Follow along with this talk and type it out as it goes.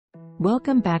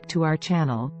Welcome back to our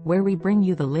channel, where we bring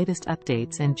you the latest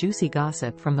updates and juicy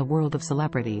gossip from the world of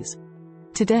celebrities.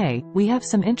 Today, we have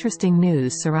some interesting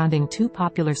news surrounding two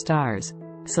popular stars,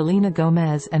 Selena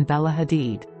Gomez and Bella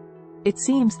Hadid. It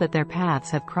seems that their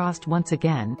paths have crossed once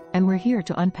again, and we're here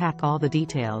to unpack all the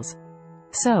details.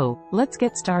 So, let's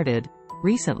get started.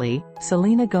 Recently,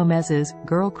 Selena Gomez's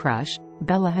girl crush,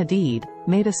 Bella Hadid,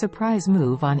 made a surprise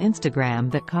move on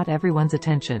Instagram that caught everyone's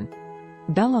attention.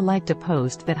 Bella liked a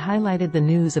post that highlighted the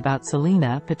news about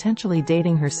Selena potentially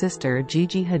dating her sister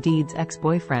Gigi Hadid's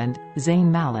ex-boyfriend, Zayn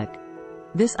Malik.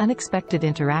 This unexpected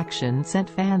interaction sent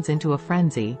fans into a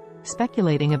frenzy,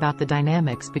 speculating about the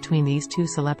dynamics between these two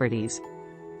celebrities.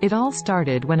 It all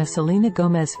started when a Selena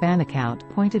Gomez fan account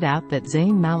pointed out that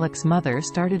Zayn Malik's mother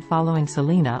started following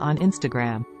Selena on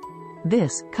Instagram.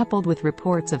 This, coupled with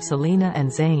reports of Selena and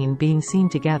Zayn being seen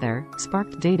together,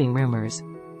 sparked dating rumors.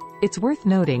 It's worth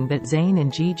noting that Zayn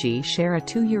and Gigi share a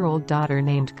 2-year-old daughter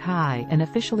named Kai and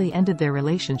officially ended their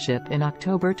relationship in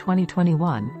October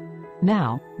 2021.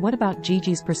 Now, what about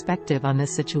Gigi's perspective on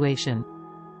this situation?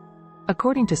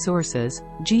 According to sources,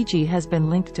 Gigi has been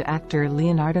linked to actor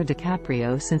Leonardo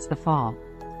DiCaprio since the fall.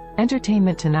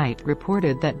 Entertainment Tonight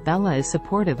reported that Bella is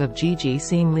supportive of Gigi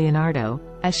seeing Leonardo,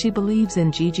 as she believes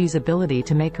in Gigi's ability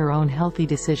to make her own healthy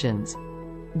decisions.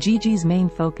 Gigi's main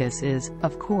focus is,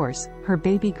 of course, her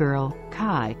baby girl,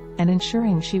 Kai, and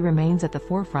ensuring she remains at the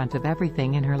forefront of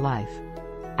everything in her life.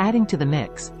 Adding to the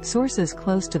mix, sources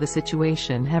close to the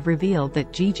situation have revealed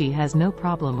that Gigi has no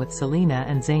problem with Selena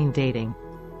and Zayn dating.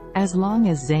 As long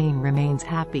as Zayn remains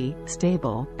happy,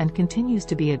 stable, and continues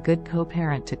to be a good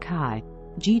co-parent to Kai,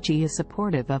 Gigi is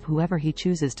supportive of whoever he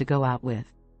chooses to go out with.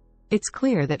 It's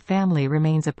clear that family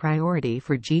remains a priority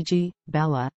for Gigi,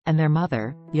 Bella, and their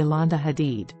mother, Yolanda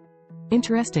Hadid.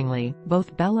 Interestingly,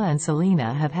 both Bella and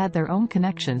Selena have had their own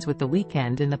connections with The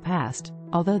Weeknd in the past,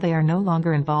 although they are no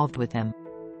longer involved with him.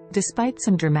 Despite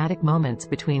some dramatic moments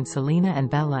between Selena and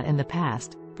Bella in the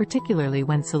past, particularly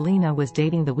when Selena was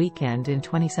dating The Weeknd in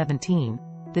 2017,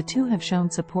 the two have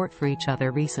shown support for each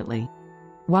other recently.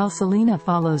 While Selena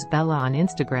follows Bella on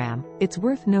Instagram, it's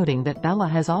worth noting that Bella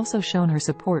has also shown her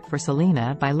support for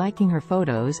Selena by liking her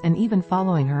photos and even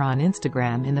following her on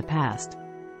Instagram in the past.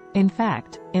 In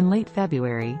fact, in late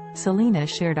February, Selena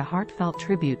shared a heartfelt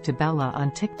tribute to Bella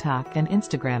on TikTok and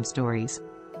Instagram stories.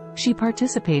 She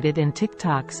participated in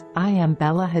TikTok's "I Am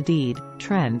Bella Hadid"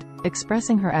 trend,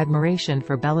 expressing her admiration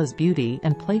for Bella's beauty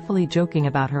and playfully joking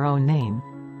about her own name.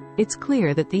 It's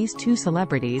clear that these two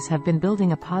celebrities have been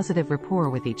building a positive rapport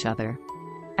with each other.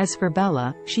 As for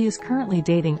Bella, she is currently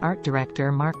dating art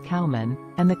director Mark Kalman,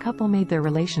 and the couple made their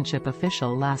relationship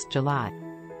official last July.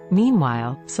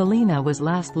 Meanwhile, Selena was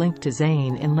last linked to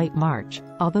Zayn in late March,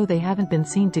 although they haven't been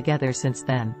seen together since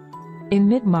then. In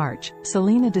mid-March,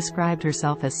 Selena described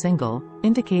herself as single,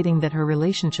 indicating that her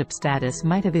relationship status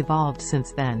might have evolved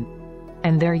since then.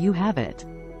 And there you have it.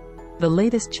 The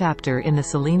latest chapter in the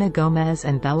Selena Gomez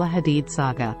and Bella Hadid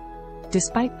saga.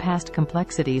 Despite past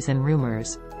complexities and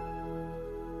rumors,